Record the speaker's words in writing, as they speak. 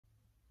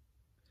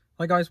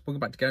Hi guys, welcome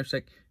back to Garage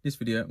Tech. In this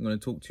video I'm going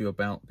to talk to you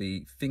about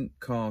the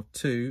ThinkCar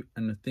 2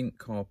 and the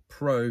ThinkCar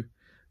Pro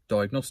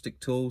diagnostic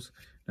tools.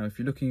 Now if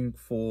you're looking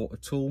for a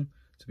tool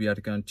to be able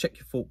to go and check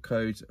your fault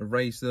codes,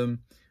 erase them,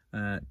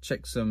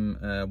 check some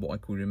what I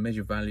call your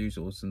measure values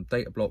or some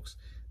data blocks,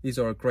 these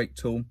are a great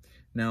tool.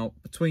 Now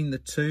between the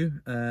two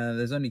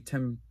there's only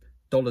 $10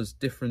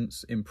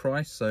 difference in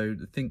price. So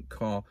the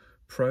ThinkCar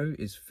Pro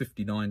is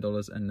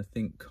 $59 and the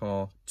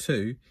ThinkCar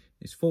 2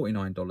 is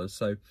 $49.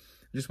 So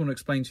I just want to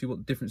explain to you what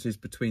the difference is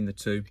between the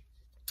two.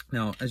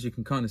 Now, as you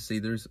can kind of see,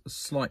 there is a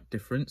slight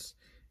difference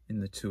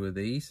in the two of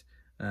these,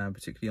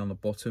 particularly on the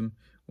bottom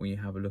when you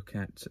have a look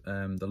at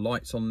the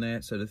lights on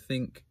there. So the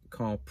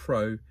ThinkCar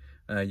Pro,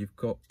 you've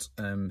got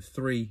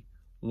 3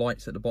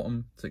 lights at the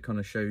bottom, so it kind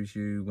of shows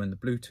you when the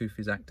Bluetooth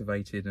is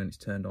activated and it's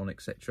turned on,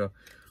 etc.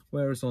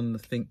 Whereas on the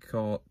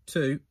ThinkCar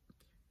 2,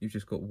 you've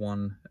just got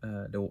one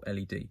little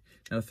LED.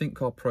 Now the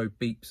ThinkCar Pro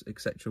beeps,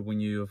 etc. when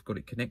you have got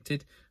it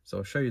connected, so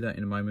I'll show you that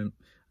in a moment.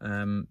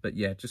 But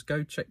yeah, just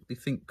go check the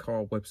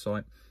ThinkCar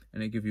website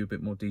and it'll give you a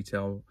bit more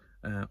detail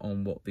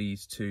on what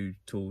these two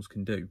tools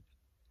can do.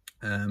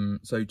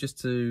 So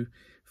just to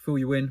fill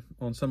you in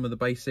on some of the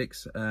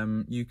basics,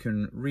 you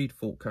can read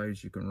fault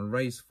codes, you can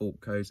erase fault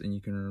codes, and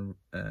you can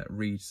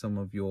read some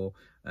of your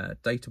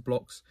data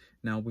blocks.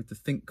 Now with the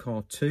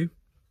ThinkCar 2,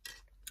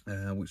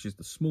 which is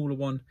the smaller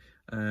one,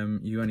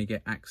 you only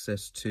get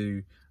access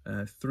to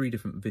 3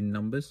 different VIN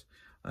numbers.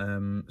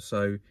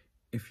 So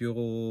if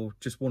you're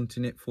just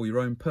wanting it for your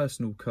own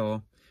personal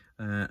car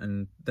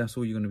and that's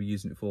all you're going to be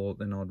using it for,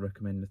 then I'd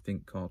recommend the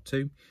ThinkCar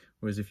 2.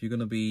 Whereas if you're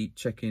going to be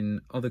checking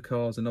other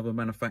cars and other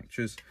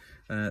manufacturers,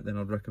 then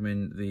I'd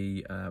recommend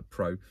the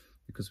Pro,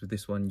 because with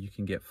this one you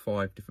can get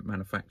 5 different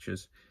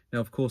manufacturers. Now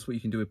of course what you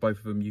can do with both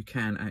of them, you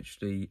can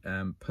actually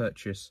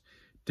purchase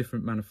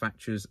different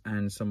manufacturers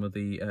and some of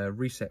the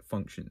reset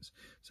functions.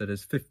 So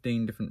there's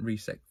 15 different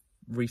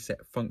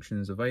reset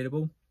functions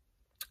available.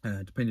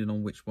 Depending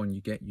on which one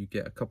you get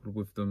a couple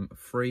of them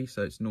free.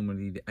 So it's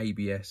normally the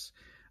ABS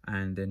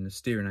and then the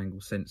steering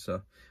angle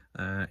sensor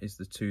is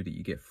the 2 that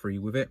you get free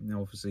with it.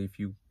 Now obviously if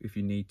you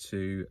need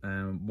to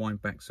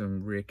wind back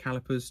some rear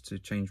calipers to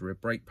change rear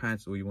brake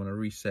pads, or you want to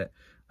reset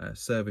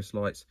service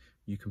lights,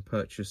 you can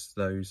purchase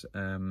those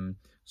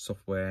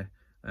software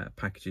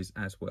packages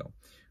as well.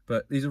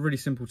 But these are really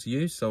simple to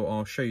use, so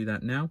I'll show you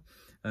that now.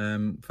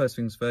 First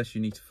things first, you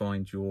need to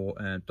find your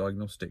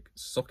diagnostic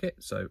socket.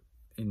 So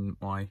in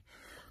my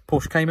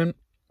Porsche Cayman,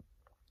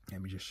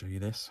 let me just show you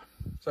this.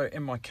 So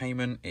in my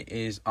Cayman, it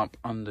is up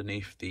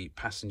underneath the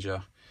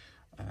passenger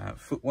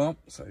footwell.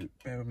 So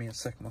bear with me a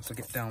second once I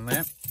get down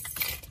there.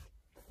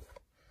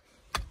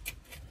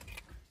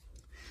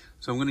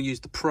 So I'm going to use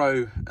the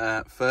Pro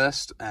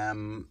first.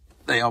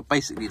 They are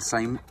basically the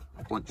same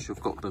once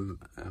you've got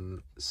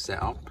them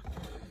set up.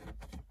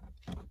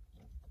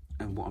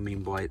 And what I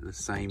mean by the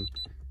same,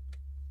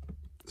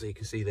 so you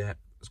can see there,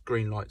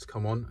 green lights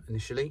come on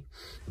initially.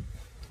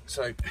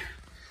 So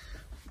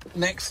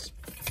next,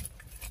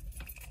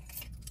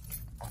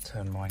 I'll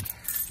turn my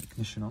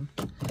ignition on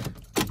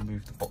and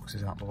move the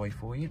boxes out of the way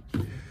for you.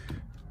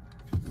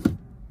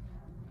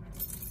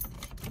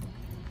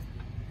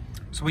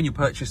 So when you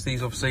purchase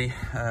these, obviously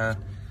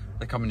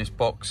they come in this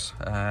box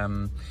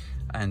and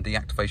the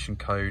activation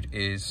code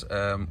is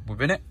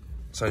within it.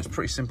 So it's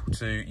pretty simple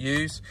to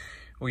use.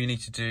 All you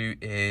need to do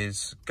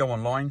is go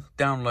online,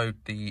 download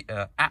the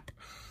app,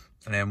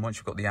 and then once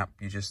you've got the app,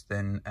 you just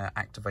then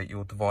activate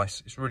your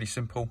device. It's really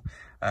simple.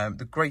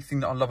 The great thing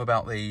that I love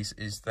about these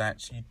is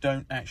that you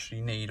don't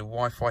actually need a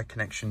Wi-Fi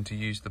connection to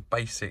use the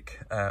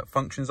basic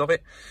functions of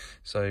it.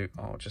 So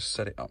I'll just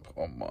set it up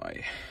on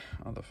my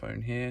other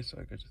phone here. So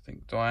I go to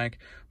ThinkDrive.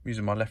 I'm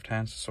using my left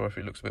hand, so sorry if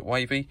it looks a bit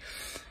wavy.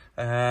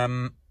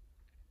 So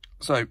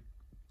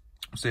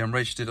see, I'm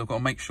registered. I've got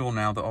to make sure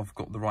now that I've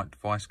got the right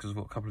device, because I've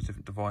got a couple of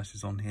different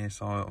devices on here.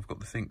 So I've got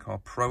the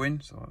ThinkCar Pro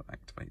in, so I'll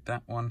activate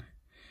that one.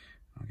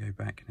 I'll go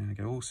back and then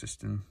I go all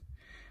system.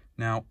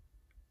 Now,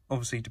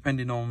 obviously,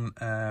 depending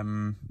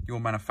on your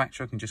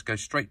manufacturer, I can just go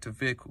straight to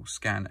vehicle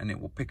scan and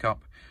it will pick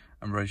up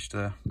and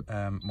register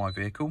my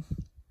vehicle.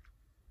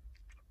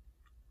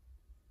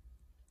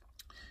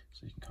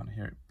 So you can kind of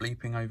hear it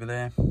bleeping over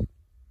there.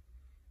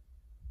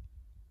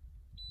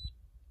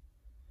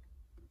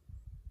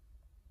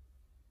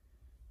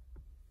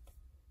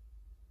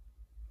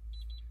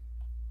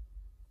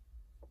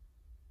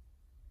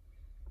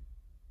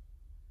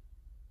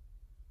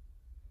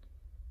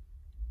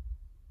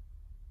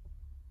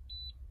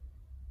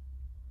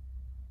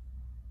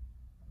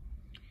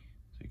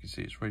 You can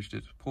see it's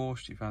registered for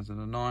Porsche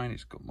 2009.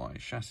 It's got my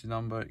chassis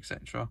number,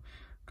 etc.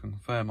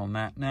 Confirm on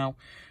that. Now,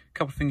 a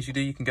couple of things you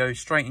do. You can go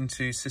straight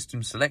into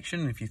system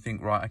selection. If you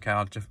think, right, okay,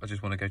 I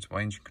just want to go to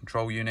my engine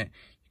control unit,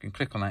 you can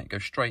click on that, go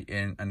straight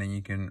in, and then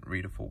you can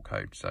read a fault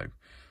code. So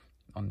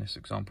on this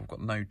example, I've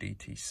got no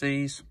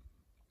DTCs.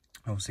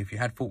 Obviously, if you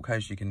had fault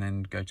codes, you can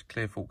then go to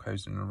clear fault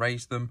codes and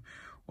erase them.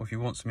 Or if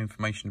you want some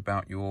information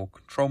about your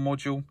control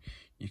module,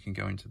 you can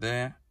go into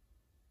there.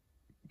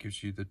 It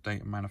gives you the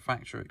date of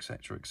manufacturer,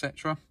 etc.,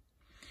 etc.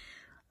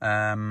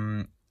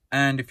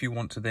 And if you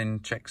want to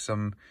then check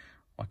some,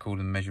 I call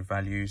them measure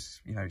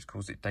values, you know, it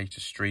calls it data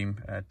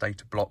stream,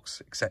 data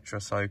blocks, etc.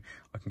 So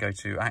I can go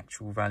to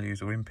actual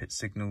values or input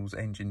signals,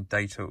 engine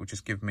data. It will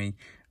just give me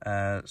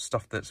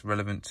stuff that's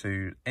relevant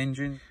to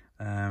engine.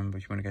 But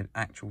if you want to go to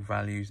actual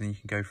values, then you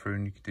can go through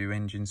and you can do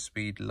engine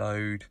speed,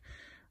 load.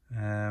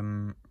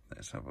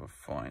 Let's have a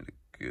find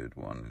a good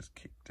one. Let's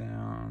kick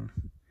down.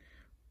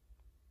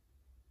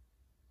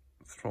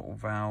 Throttle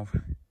valve,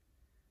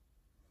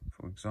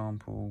 for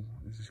example.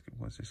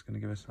 What's this going to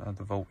give us?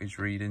 The voltage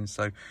reading.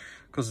 So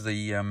because of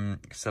the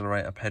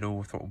accelerator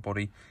pedal, throttle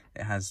body,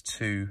 it has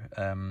two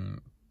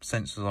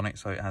sensors on it.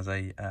 So it has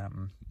a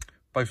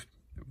both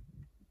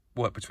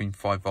work between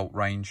 5-volt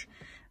range,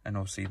 and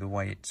obviously the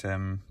way it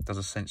does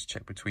a sense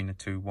check between the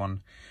two,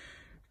 one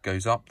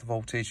goes up the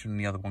voltage and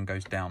the other one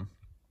goes down.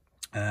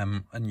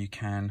 And you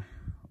can,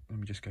 let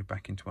me just go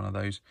back into one of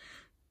those,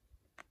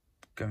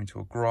 go into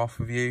a graph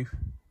view,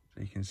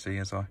 so you can see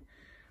as I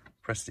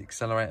press the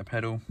accelerator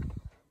pedal,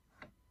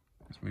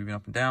 it's moving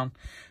up and down.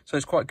 So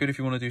it's quite good if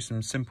you want to do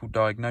some simple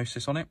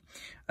diagnosis on it.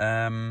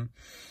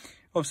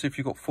 Obviously if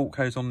you've got fault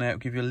codes on there, it'll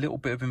give you a little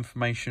bit of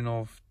information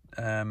of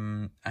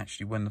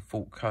actually when the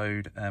fault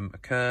code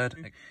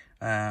occurred.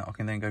 I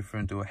can then go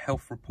through and do a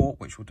health report,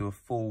 which will do a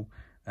full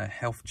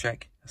health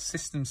check. A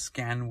system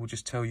scan will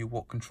just tell you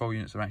what control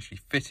units are actually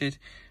fitted,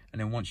 and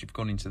then once you've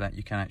gone into that,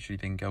 you can actually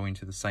then go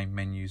into the same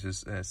menus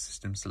as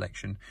system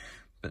selection.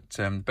 But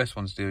the best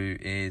one to do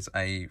is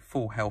a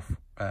full health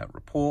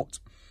report.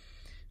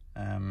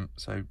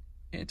 So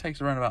it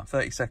takes around about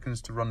 30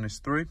 seconds to run this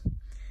through,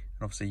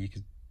 and obviously you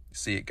can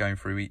see it going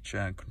through each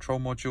control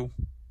module.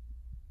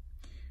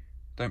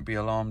 Don't be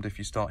alarmed if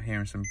you start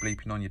hearing some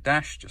bleeping on your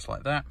dash, just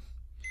like that.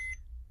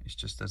 It's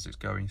just as it's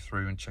going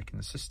through and checking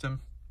the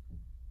system.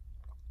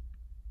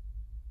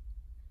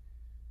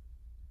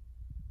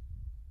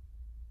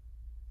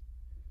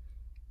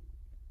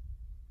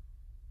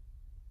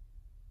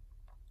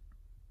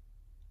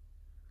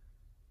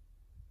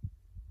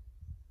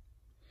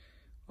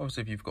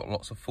 Obviously, if you've got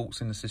lots of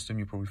faults in the system,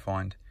 you'll probably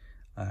find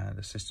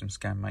the system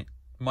scan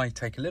may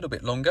take a little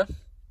bit longer.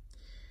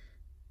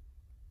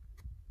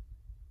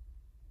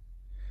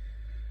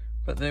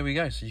 But there we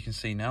go. So you can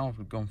see now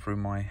I've gone through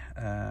my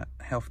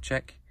health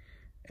check.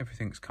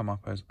 Everything's come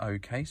up as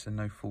okay, so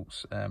no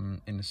faults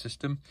in the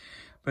system.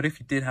 But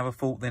if you did have a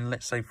fault, then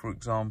let's say, for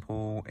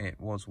example, it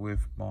was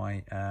with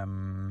my I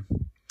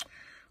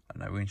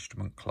don't know,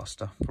 instrument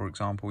cluster, for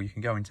example. You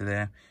can go into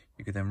there,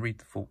 you could then read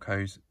the fault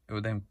codes. It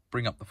will then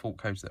bring up the fault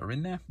codes that are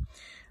in there.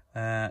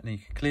 And you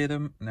can clear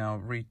them. Now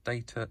read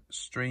data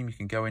stream, you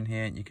can go in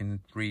here and you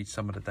can read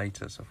some of the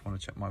data. So if I want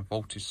to check my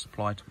voltage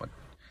supply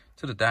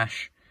to the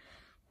dash,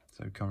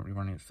 so currently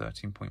running at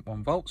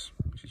 13.1 volts,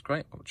 which is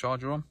great. I've got a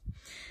charger on.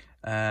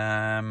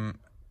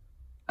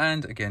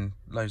 And again,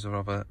 loads of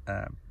other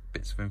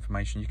bits of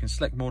information. You can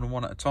select more than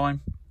one at a time.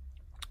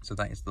 So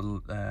that is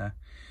the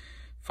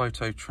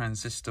photo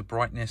transistor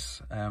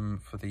brightness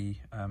for the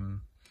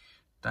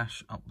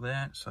dash up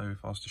there. So if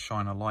I was to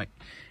shine a light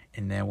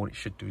in there, what it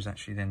should do is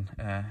actually then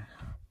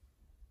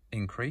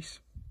increase.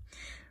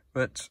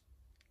 But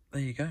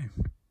there you go.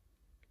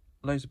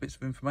 Loads of bits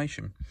of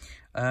information.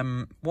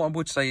 What I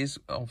would say is,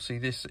 obviously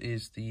this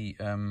is the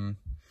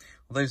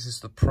although this is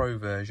the Pro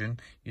version,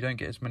 you don't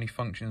get as many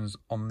functions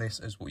on this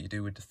as what you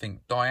do with the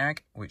ThinkDiag,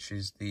 which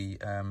is the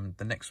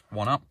next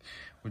one up.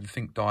 With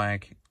the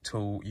ThinkDiag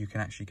tool, you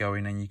can actually go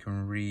in and you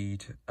can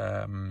read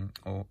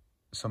or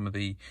some of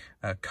the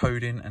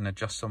coding and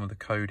adjust some of the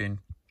coding,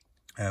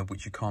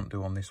 which you can't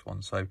do on this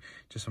one. So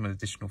just some of the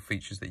additional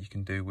features that you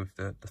can do with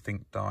the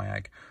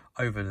ThinkDiag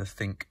over the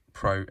Think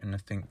Pro and the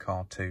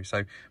ThinkCar 2.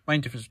 So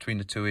main difference between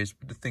the two is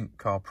with the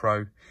ThinkCar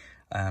Pro,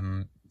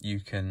 you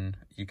can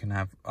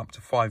have up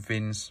to 5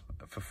 VINs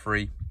for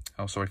free.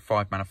 Oh, sorry,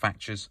 5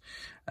 manufacturers.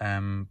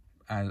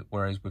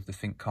 Whereas with the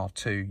ThinkCar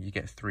 2, you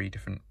get 3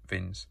 different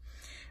VINs.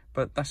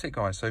 But that's it,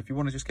 guys. So if you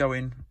want to just go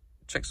in,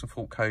 check some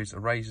fault codes,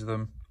 erase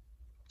them,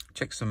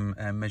 check some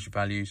measure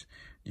values,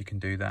 you can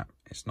do that.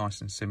 It's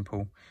nice and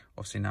simple.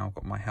 Obviously now I've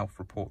got my health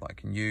report that I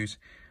can use.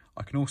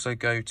 I can also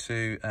go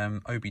to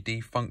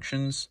OBD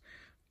functions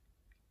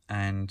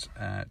and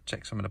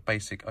check some of the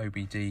basic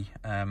OBD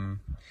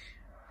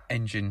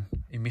engine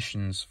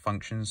emissions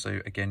functions. So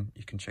again,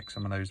 you can check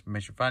some of those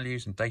measure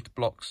values and data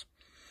blocks.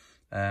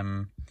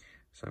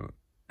 So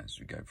as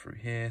we go through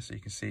here, so you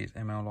can see it's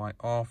ML light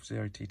off,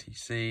 0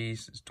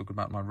 TTCs, it's talking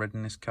about my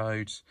readiness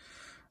codes,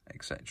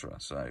 etc.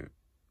 So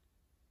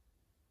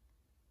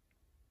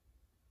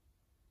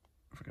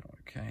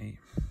okay,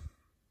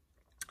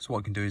 so what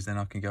I can do is then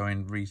I can go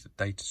in, read the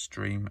data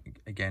stream.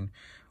 Again,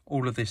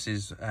 all of this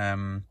is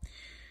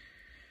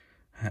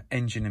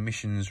engine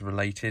emissions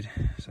related.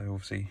 So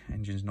obviously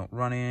engine's not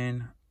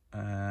running,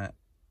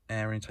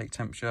 air intake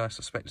temperature, I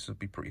suspect this will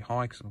be pretty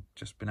high because I've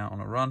just been out on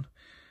a run.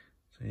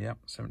 So yeah,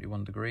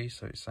 71 degrees,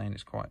 so it's saying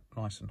it's quite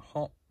nice and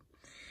hot.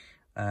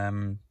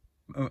 And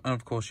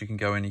of course you can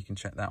go in, you can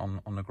check that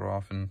on the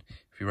graph, and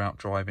if you're out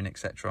driving,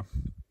 etc.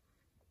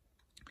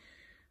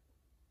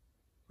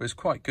 But it's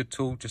quite a good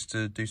tool just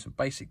to do some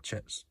basic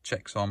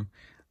checks on.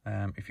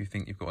 if you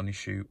think you've got an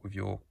issue with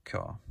your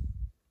car.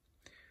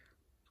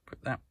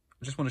 Put that.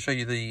 I just want to show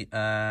you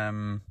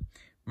the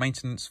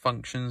maintenance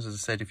functions. As I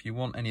said, if you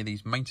want any of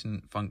these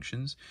maintenance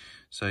functions,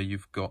 so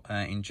you've got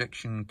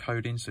injection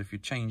coding, so if you're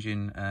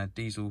changing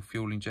diesel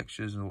fuel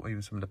injectors or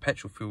even some of the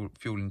petrol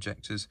fuel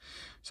injectors,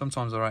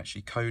 sometimes they're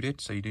actually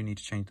coded, so you do need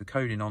to change the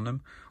coding on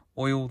them.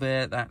 Oil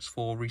there, that's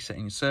for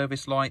resetting your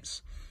service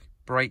lights.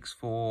 Brakes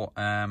for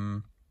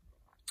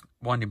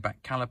winding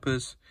back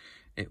calipers.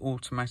 It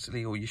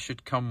automatically, or you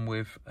should come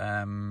with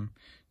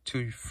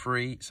 2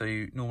 free, so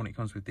normally it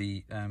comes with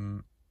the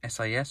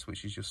SAS,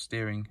 which is your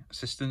steering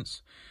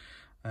assistance,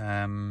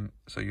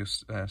 so your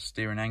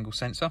steering angle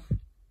sensor.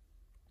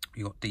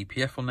 You've got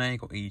DPF on there,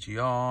 you've got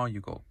EGR,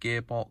 you've got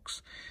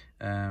gearbox,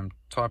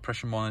 tyre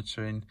pressure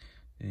monitoring,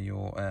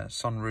 your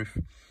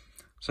sunroof.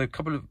 So a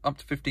couple of up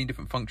to 15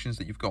 different functions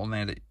that you've got on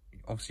there that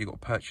obviously you've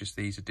got to purchase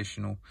these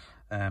additional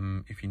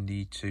if you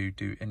need to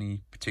do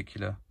any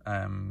particular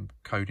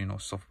coding or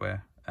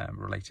software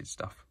related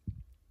stuff.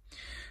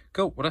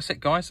 Cool, well that's it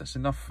guys, that's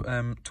enough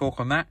talk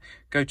on that.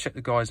 Go check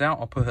the guys out,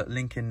 I'll put a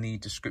link in the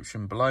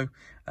description below.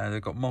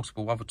 They've got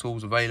multiple other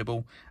tools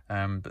available,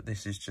 but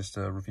this is just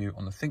a review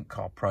on the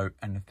ThinkCar Pro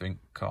and the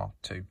ThinkCar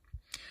 2.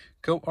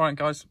 Cool, alright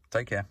guys,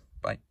 take care,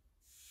 bye.